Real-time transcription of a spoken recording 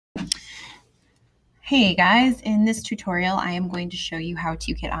Hey guys, in this tutorial I am going to show you how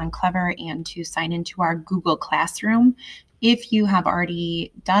to get on Clever and to sign into our Google Classroom. If you have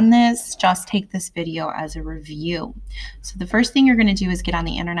already done this, just take this video as a review. So the first thing you're going to do is get on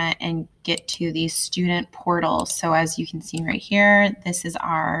the internet and get to the student portal. So as you can see right here, this is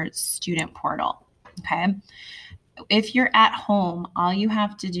our student portal. Okay. If you're at home, all you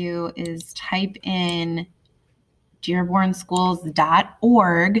have to do is type in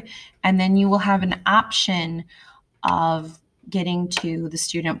dearbornschools.org, and then you will have an option of getting to the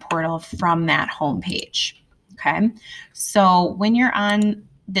student portal from that home page. Okay, so when you're on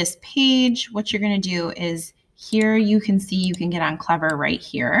this page, what you're going to do is here you can see you can get on Clever right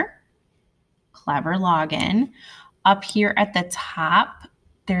here. Clever login. Up here at the top,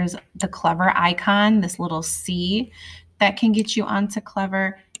 there's the Clever icon, this little C that can get you onto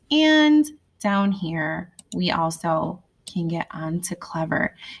Clever. And down here, we also can get onto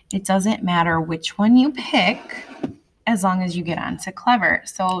Clever. It doesn't matter which one you pick as long as you get onto Clever.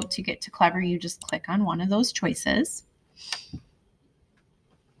 So to get to Clever, you just click on one of those choices.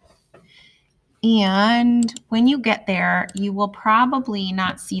 And when you get there, you will probably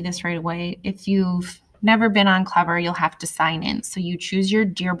not see this right away. If you've never been on Clever, you'll have to sign in. So you choose your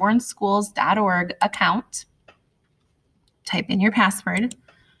dearbornschools.org account, type in your password,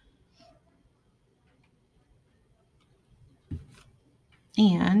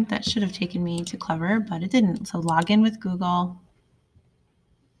 and that should have taken me to Clever, but it didn't. So log in with Google.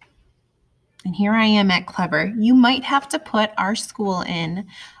 And here I am at Clever. You might have to put our school in.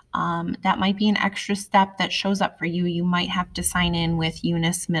 That might be an extra step that shows up for you. You might have to sign in with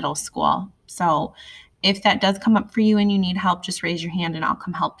Eunice Middle School. So if that does come up for you and you need help, just raise your hand and I'll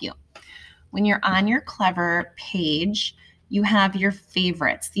come help you. When you're on your Clever page, you have your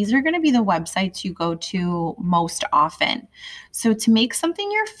favorites. These are going to be the websites you go to most often. So to make something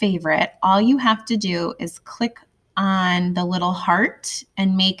your favorite, all you have to do is click on the little heart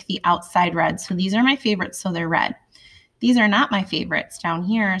and make the outside red. So these are my favorites, so they're red. These are not my favorites down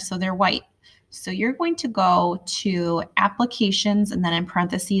here, so they're white. So you're going to go to applications, and then in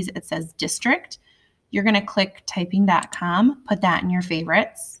parentheses it says district. You're going to click typing.com, put that in your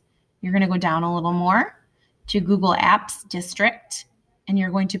favorites. You're going to go down a little more to Google Apps District, and you're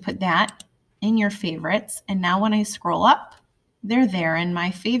going to put that in your favorites. And now when I scroll up, they're there in my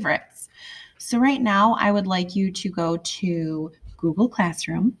favorites. So right now I would like you to go to Google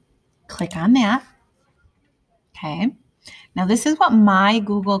Classroom, click on that. Okay. Now this is what my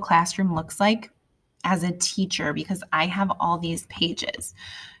Google Classroom looks like as a teacher because I have all these pages.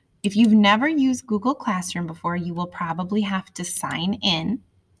 If you've never used Google Classroom before, you will probably have to sign in.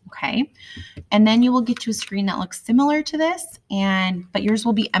 Okay, and then you will get to a screen that looks similar to this, but yours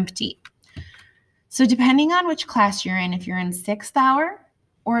will be empty. So depending on which class you're in, if you're in 6th hour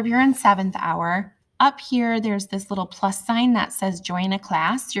or if you're in 7th hour, up here there's this little plus sign that says join a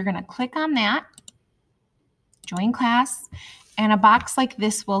class. You're going to click on that, join class, and a box like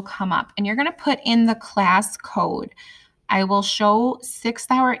this will come up, and you're going to put in the class code. I will show 6th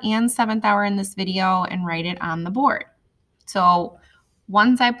hour and 7th hour in this video and write it on the board. So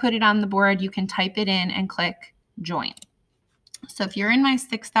once I put it on the board, you can type it in and click join. So if you're in my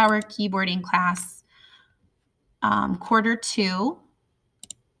 6th hour keyboarding class, quarter 2,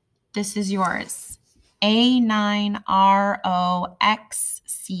 this is yours.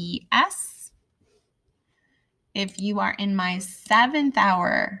 A9ROXCS. If you are in my 7th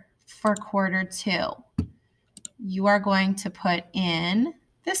hour for quarter 2, you are going to put in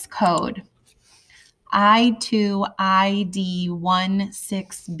this code.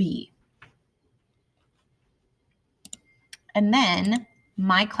 I2ID16B. And then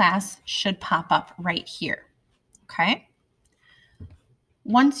my class should pop up right here. Okay.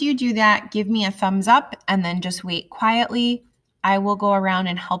 Once you do that, give me a thumbs up and then just wait quietly. I will go around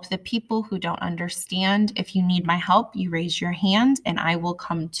and help the people who don't understand. If you need my help, you raise your hand and I will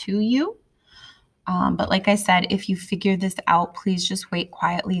come to you. But like I said, if you figure this out, please just wait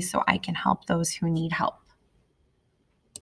quietly so I can help those who need help.